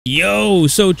Yo,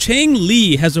 so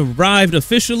Changli has arrived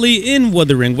officially in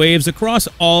Wuthering Waves across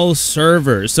all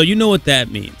servers, so you know what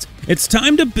that means. It's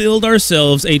time to build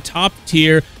ourselves a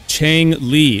top-tier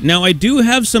Changli. Now, I do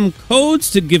have some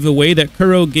codes to give away that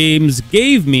Kuro Games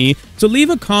gave me, so leave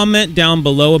a comment down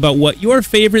below about what your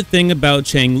favorite thing about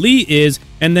Changli is,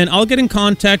 and then I'll get in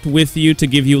contact with you to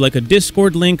give you like a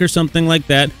Discord link or something like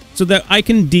that, so that I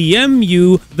can DM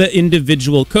you the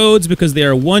individual codes because they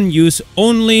are one use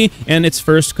only and it's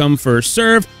first come first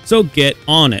serve, so get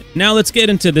on it. Now let's get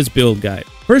into this build guide.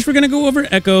 First we're going to go over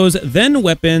echoes, then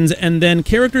weapons, and then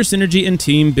character synergy and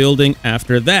team building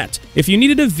after that. If you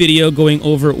needed a video going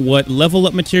over what level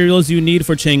up materials you need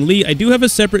for Changli, I do have a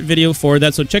separate video for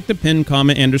that, so check the pinned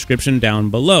comment and description down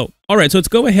below. Alright, so let's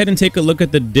go ahead and take a look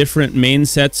at the different main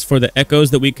sets for the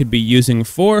echoes that we could be using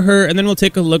for her, and then we'll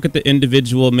take a look at the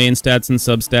individual main stats and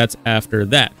substats after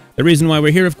that. The reason why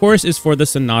we're here, of course, is for the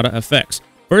Sonata effects.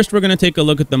 First, we're going to take a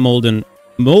look at the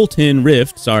Molten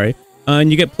Rift, and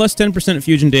you get plus 10%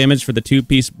 fusion damage for the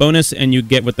 2-piece bonus, and you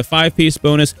get with the 5-piece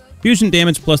bonus, fusion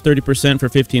damage plus 30% for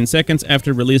 15 seconds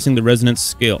after releasing the resonance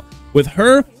skill. With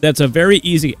her, that's a very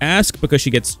easy ask because she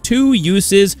gets 2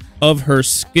 uses of her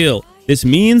skill. This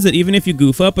means that even if you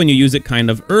goof up and you use it kind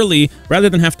of early, rather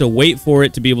than have to wait for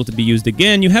it to be able to be used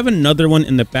again, you have another one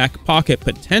in the back pocket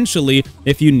potentially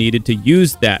if you needed to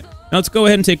use that. Now let's go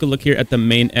ahead and take a look here at the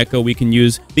main echo we can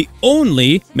use, the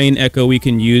only main echo we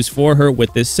can use for her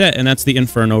with this set, and that's the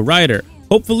Inferno Rider.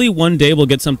 Hopefully one day we'll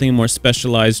get something more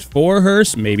specialized for her,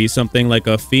 maybe something like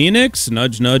a Phoenix,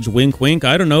 nudge nudge, wink wink,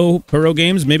 I don't know, Kuro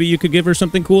Games, maybe you could give her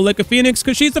something cool like a Phoenix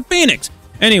because she's a Phoenix!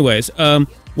 Anyways,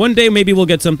 one day maybe we'll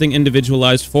get something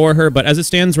individualized for her, but as it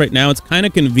stands right now, it's kind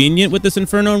of convenient with this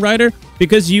Inferno Rider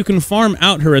because you can farm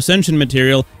out her Ascension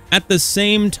material at the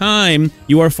same time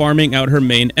you are farming out her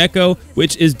main echo,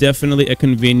 which is definitely a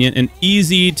convenient and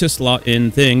easy to slot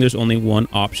in thing. There's only one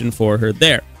option for her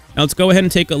there. Now let's go ahead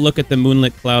and take a look at the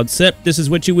Moonlit Cloud set. This is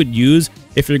what you would use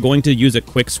if you're going to use a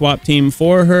quick swap team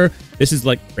for her. This is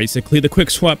like basically the quick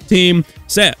swap team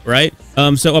set, right?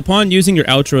 So upon using your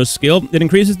outro skill, it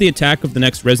increases the attack of the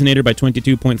next resonator by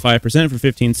 22.5% for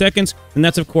 15 seconds, and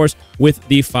that's of course with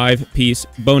the 5-piece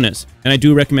bonus. And I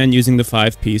do recommend using the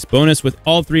 5-piece bonus with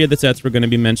all 3 of the sets we're going to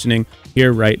be mentioning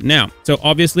here right now. So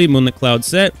obviously Moonlit Cloud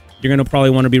set, you're going to probably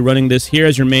want to be running this here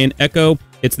as your main echo.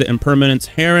 It's the Impermanence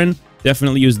Heron.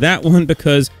 Definitely use that one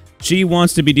because she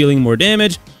wants to be dealing more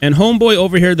damage. And homeboy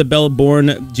over here, the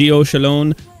Bellborn Geo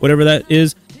Shalon, whatever that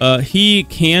is, he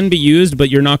can be used, but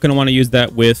you're not going to want to use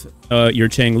that with your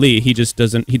Changli. He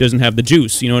doesn't have the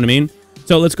juice, you know what I mean?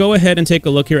 So let's go ahead and take a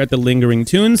look here at the Lingering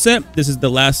Tune set. This is the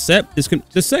last set. This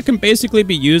set can basically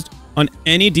be used on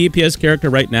any DPS character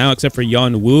right now except for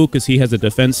Yan Wu because he has a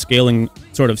defense scaling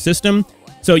sort of system.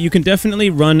 So you can definitely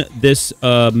run this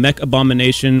Mech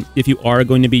Abomination if you are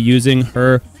going to be using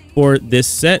her for this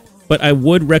set. But I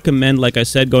would recommend, like I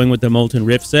said, going with the Molten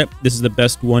Rift set. This is the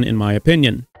best one in my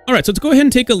opinion. Alright, so let's go ahead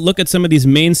and take a look at some of these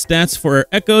main stats for our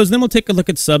echoes, then we'll take a look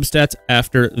at substats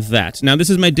after that. Now, this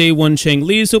is my day 1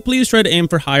 Changli, so please try to aim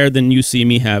for higher than you see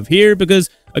me have here, because,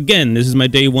 again, this is my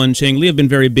day 1 Changli. I've been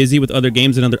very busy with other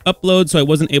games and other uploads, so I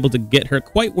wasn't able to get her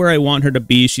quite where I want her to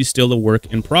be. She's still a work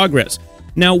in progress.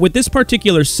 Now, with this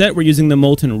particular set, we're using the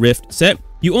Molten Rift set.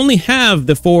 You only have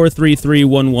the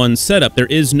 4-3-3-1-1 setup. There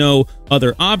is no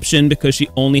other option because she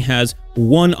only has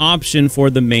one option for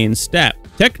the main stat.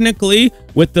 Technically,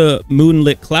 with the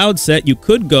Moonlit Cloud set, you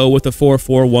could go with a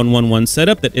 4-4-1-1-1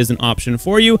 setup. That is an option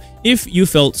for you if you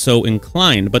felt so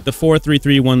inclined. But the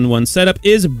 4-3-3-1-1 setup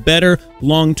is better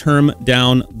long-term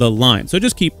down the line. So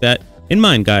just keep that in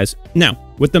mind, guys. Now,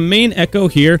 with the main echo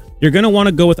here, you're going to want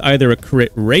to go with either a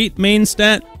crit rate main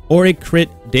stat or a crit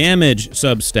damage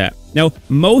substat. Now,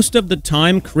 most of the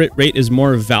time, crit rate is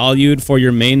more valued for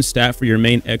your main stat for your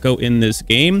main echo in this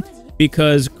game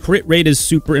because crit rate is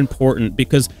super important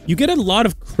because you get a lot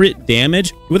of crit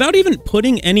damage without even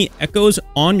putting any echoes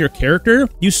on your character.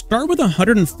 You start with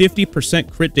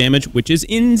 150% crit damage, which is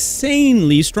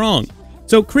insanely strong.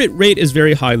 So crit rate is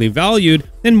very highly valued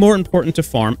and more important to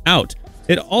farm out.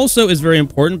 It also is very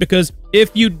important because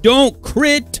if you don't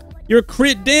crit, your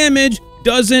crit damage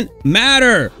doesn't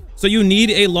matter. So you need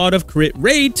a lot of crit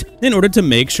rate in order to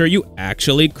make sure you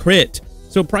actually crit.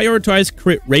 So prioritize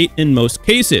crit rate in most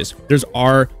cases. There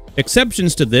are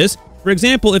exceptions to this. For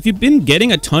example, if you've been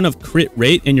getting a ton of crit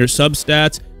rate in your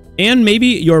substats and maybe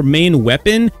your main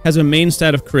weapon has a main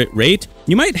stat of crit rate,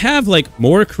 you might have like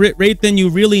more crit rate than you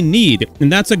really need.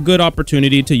 And that's a good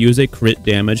opportunity to use a crit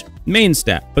damage main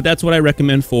stat. But that's what I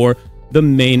recommend for the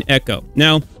main echo.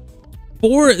 Now,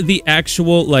 for the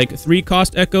actual like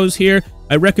 3-cost echoes here,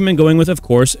 I recommend going with, of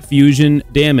course, fusion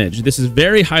damage. This is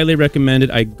very highly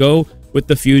recommended. I go with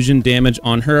the fusion damage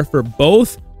on her for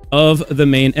both of the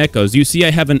main echoes. You see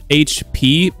I have an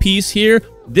HP piece here.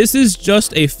 This is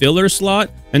just a filler slot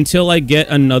until I get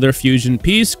another fusion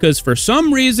piece, because for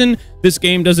some reason this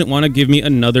game doesn't want to give me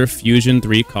another fusion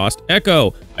 3-cost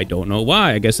echo. I don't know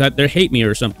why. I guess that they hate me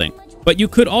or something. But you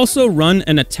could also run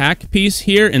an attack piece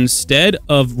here instead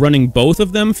of running both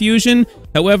of them fusion.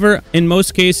 However, in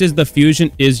most cases, the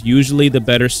fusion is usually the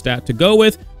better stat to go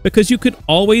with, because you could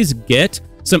always get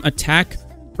some attack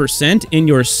percent in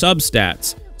your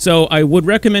substats. So I would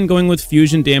recommend going with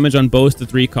fusion damage on both the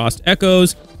 3-cost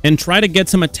echoes and try to get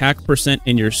some attack percent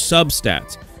in your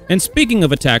substats. And speaking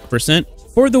of attack percent,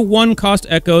 for the 1-cost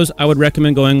echoes, I would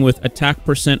recommend going with attack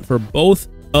percent for both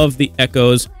of the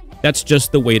echoes. That's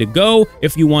just the way to go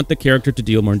if you want the character to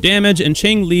deal more damage, and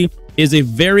Changli is a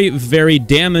very, very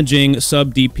damaging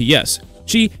sub-DPS.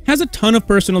 She has a ton of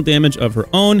personal damage of her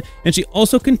own, and she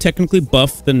also can technically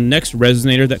buff the next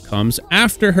Resonator that comes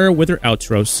after her with her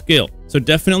outro skill. So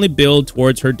definitely build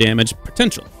towards her damage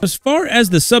potential. As far as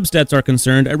the substats are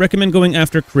concerned, I recommend going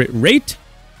after crit rate,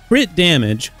 crit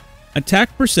damage,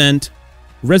 attack percent,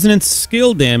 resonance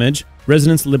skill damage,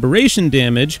 resonance liberation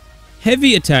damage,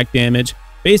 heavy attack damage,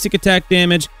 basic attack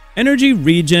damage, energy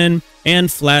regen,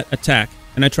 and flat attack.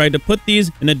 And I tried to put these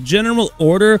in a general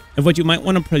order of what you might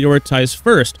want to prioritize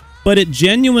first, but it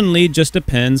genuinely just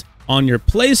depends on your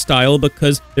playstyle,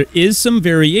 because there is some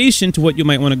variation to what you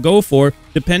might want to go for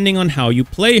depending on how you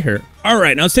play her.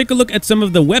 Alright, now let's take a look at some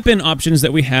of the weapon options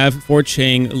that we have for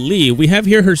Changli. We have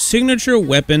here her signature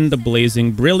weapon, the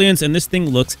Blazing Brilliance, and this thing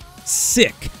looks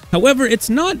sick. However, it's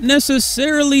not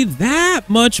necessarily that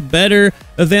much better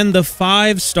than the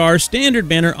 5-star standard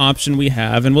banner option we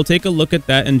have, and we'll take a look at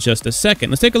that in just a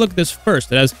second. Let's take a look at this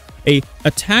first. It has a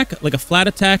attack, like a flat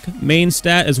attack main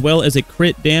stat, as well as a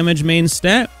crit damage main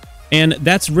stat, and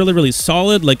that's really, really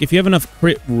solid. Like, if you have enough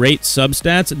crit rate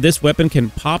substats, this weapon can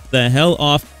pop the hell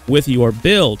off with your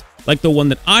build. Like the one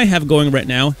that I have going right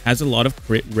now has a lot of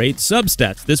crit rate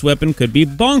substats. This weapon could be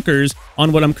bonkers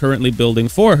on what I'm currently building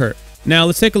for her. Now,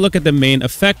 let's take a look at the main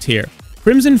effect here.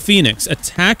 Crimson Phoenix,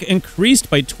 attack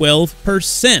increased by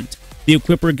 12%. The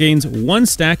equipper gains 1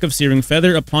 stack of Searing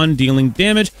Feather upon dealing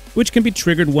damage, which can be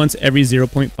triggered once every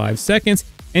 0.5 seconds,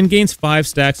 and gains 5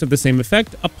 stacks of the same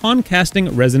effect upon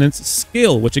casting Resonance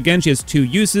Skill, which again, she has 2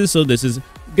 uses, so this is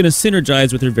going to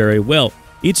synergize with her very well.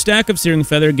 Each stack of Searing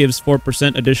Feather gives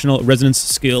 4% additional Resonance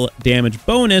Skill damage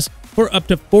bonus for up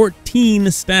to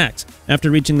 14 stacks. After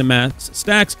reaching the max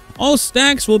stacks, all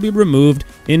stacks will be removed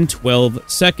in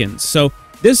 12 seconds. So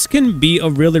this can be a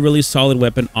really, really solid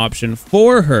weapon option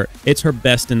for her. It's her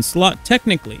best in slot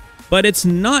technically, but it's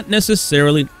not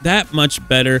necessarily that much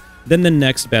better than the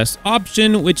next best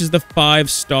option, which is the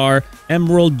 5-star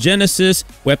Emerald Genesis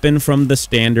weapon from the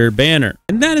standard banner.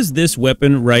 And that is this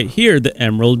weapon right here, the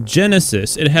Emerald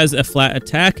Genesis. It has a flat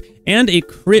attack and a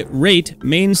crit rate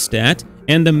main stat,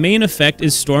 and the main effect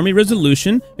is Stormy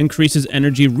Resolution, increases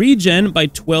energy regen by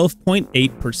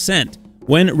 12.8%.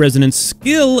 When Resonance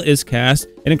Skill is cast,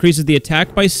 it increases the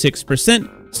attack by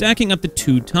 6%, stacking up to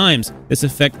 2 times. This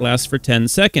effect lasts for 10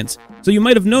 seconds. So you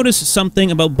might have noticed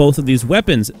something about both of these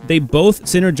weapons. They both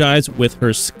synergize with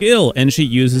her skill, and she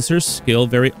uses her skill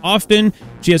very often.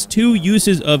 She has 2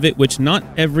 uses of it, which not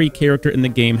every character in the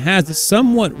game has. It's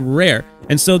somewhat rare.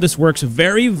 And so this works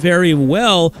very, very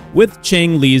well with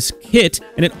Changli's kit,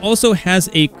 and it also has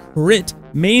a crit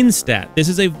main stat. This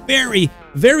is a very,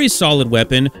 very solid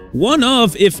weapon, one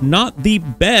of, if not the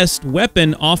best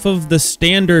weapon off of the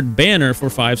standard banner for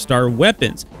 5-star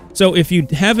weapons. So if you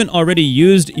haven't already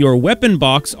used your weapon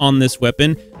box on this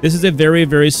weapon, this is a very,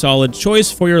 very solid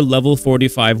choice for your level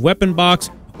 45 weapon box,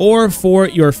 or for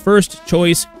your first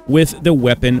choice with the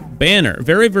weapon banner.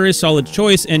 Very, very solid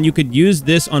choice, and you could use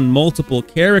this on multiple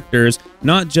characters,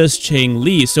 not just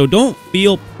Changli. So don't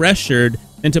feel pressured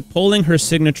into pulling her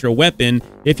signature weapon.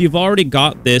 If you've already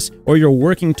got this, or you're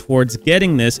working towards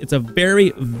getting this, it's a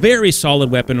very, very solid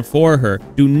weapon for her.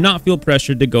 Do not feel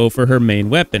pressured to go for her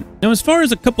main weapon. Now, as far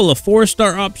as a couple of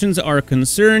 4-star options are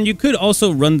concerned, you could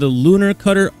also run the Lunar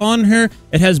Cutter on her.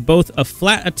 It has both a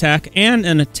flat attack and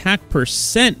an attack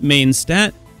percent main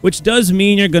stat, which does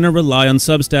mean you're going to rely on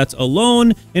substats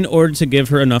alone in order to give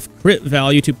her enough crit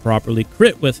value to properly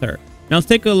crit with her. Now, let's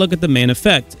take a look at the main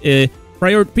effect.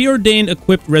 Preordained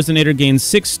equipped Resonator gains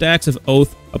 6 stacks of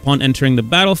Oath upon entering the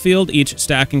battlefield. Each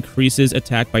stack increases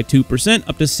attack by 2%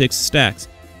 up to 6 stacks.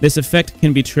 This effect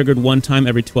can be triggered 1 time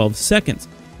every 12 seconds.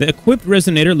 The equipped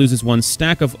Resonator loses 1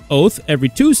 stack of Oath every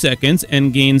 2 seconds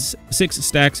and gains 6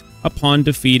 stacks upon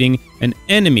defeating an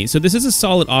enemy. So this is a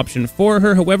solid option for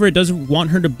her. However, it does want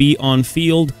her to be on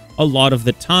field a lot of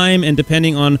the time, and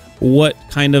depending on what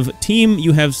kind of team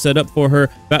you have set up for her,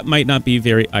 that might not be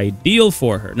very ideal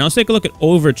for her. Now let's take a look at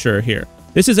Overture here.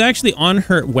 This is actually on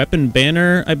her weapon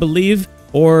banner, I believe,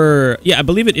 or yeah, I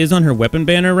believe it is on her weapon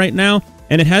banner right now,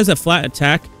 and it has a flat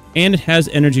attack and it has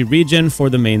energy regen for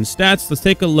the main stats. Let's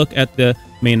take a look at the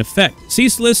main effect.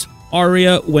 Ceaseless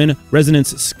Aria when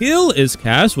Resonance skill is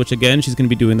cast, which again, she's going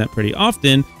to be doing that pretty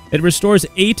often. It restores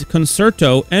 8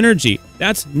 Concerto energy.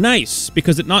 That's nice,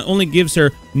 because it not only gives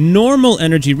her normal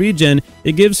energy regen,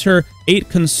 it gives her 8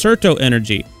 Concerto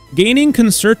energy. Gaining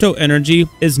Concerto energy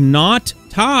is not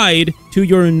tied to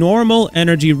your normal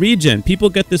energy regen. People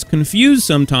get this confused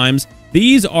sometimes.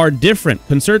 These are different.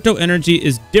 Concerto energy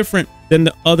is different than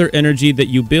the other energy that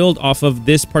you build off of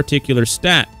this particular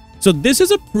stat. So this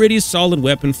is a pretty solid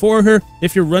weapon for her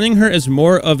if you're running her as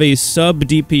more of a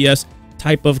sub-DPS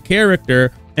type of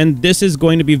character, and this is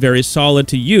going to be very solid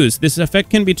to use. This effect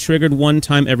can be triggered 1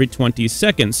 time every 20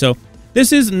 seconds, so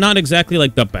this is not exactly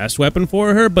like the best weapon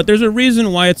for her, but there's a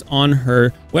reason why it's on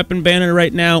her weapon banner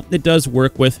right now. It does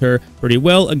work with her pretty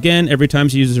well. Again, every time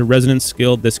she uses her Resonance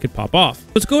skill, this could pop off.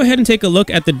 Let's go ahead and take a look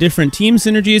at the different team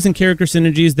synergies and character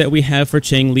synergies that we have for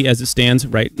Changli as it stands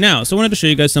right now. So I wanted to show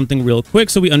you guys something real quick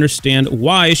so we understand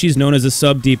why she's known as a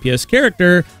sub-DPS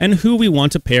character and who we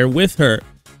want to pair with her.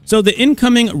 So the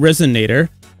incoming Resonator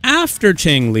after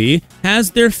Changli has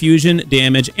their fusion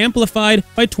damage amplified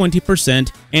by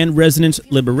 20% and resonance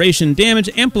liberation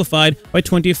damage amplified by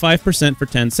 25% for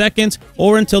 10 seconds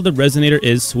or until the Resonator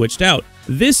is switched out.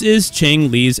 This is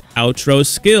Changli's outro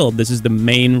skill. This is the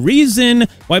main reason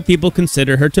why people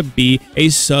consider her to be a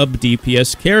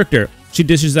sub-DPS character. She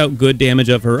dishes out good damage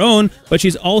of her own, but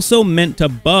she's also meant to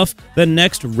buff the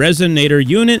next Resonator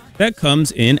unit that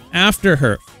comes in after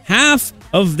her. Half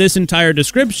of this entire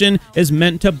description is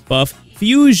meant to buff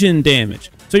fusion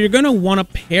damage. So you're going to want to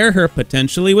pair her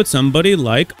potentially with somebody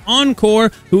like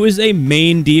Encore, who is a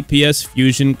main DPS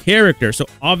fusion character. So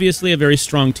obviously a very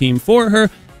strong team for her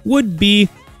would be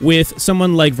with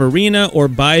someone like Verena or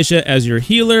Baija as your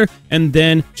healer, and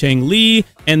then Changli,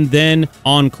 and then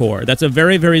Encore. That's a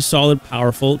very, very solid,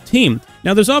 powerful team.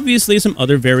 Now, there's obviously some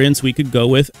other variants we could go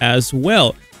with as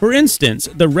well. For instance,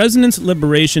 the Resonance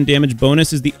Liberation damage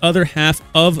bonus is the other half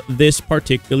of this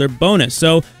particular bonus.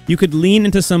 So you could lean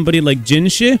into somebody like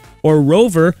Jinshi or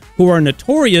Rover, who are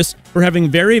notorious for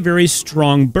having very, very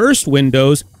strong burst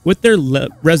windows with their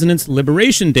Resonance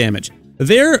Liberation damage.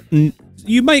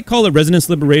 You might call it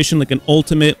Resonance Liberation like an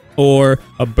ultimate or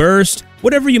a burst,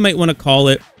 whatever you might want to call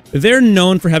it. They're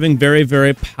known for having very,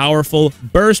 very powerful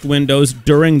burst windows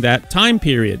during that time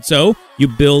period. So you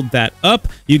build that up,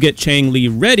 you get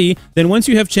Changli ready, then once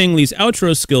you have Changli's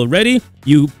outro skill ready,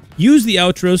 you use the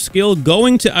outro skill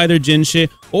going to either Jinshi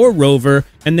or Rover,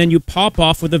 and then you pop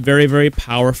off with a very, very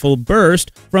powerful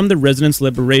burst from the Resonance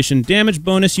Liberation damage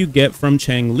bonus you get from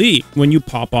Changli when you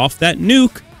pop off that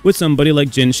nuke with somebody like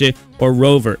Jinshi or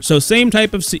Rover. So same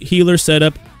type of healer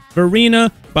setup,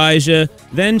 Verena, Baija,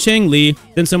 then Changli,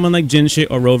 then someone like Jinshi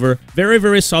or Rover. Very,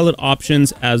 very solid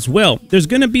options as well. There's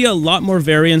going to be a lot more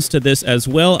variants to this as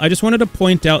well. I just wanted to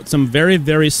point out some very,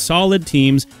 very solid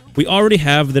teams we already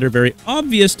have that are very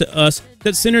obvious to us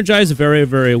that synergize very,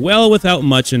 very well without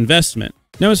much investment.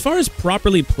 Now, as far as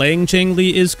properly playing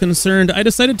Changli is concerned, I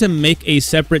decided to make a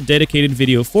separate dedicated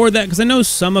video for that because I know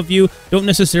some of you don't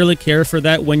necessarily care for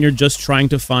that when you're just trying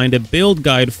to find a build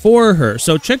guide for her.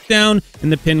 So check down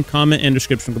in the pinned comment and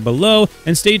description below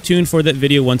and stay tuned for that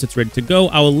video once it's ready to go.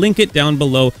 I will link it down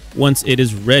below once it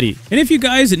is ready. And if you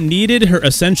guys needed her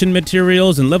Ascension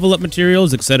materials and level up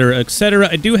materials, etc.,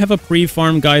 I do have a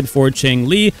pre-farm guide for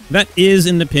Changli that is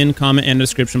in the pinned comment and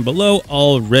description below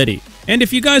already. And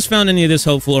if you guys found any of this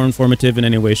helpful or informative in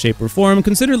any way, shape, or form,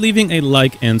 consider leaving a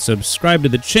like and subscribe to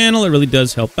the channel. It really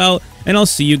does help out, and I'll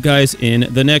see you guys in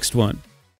the next one.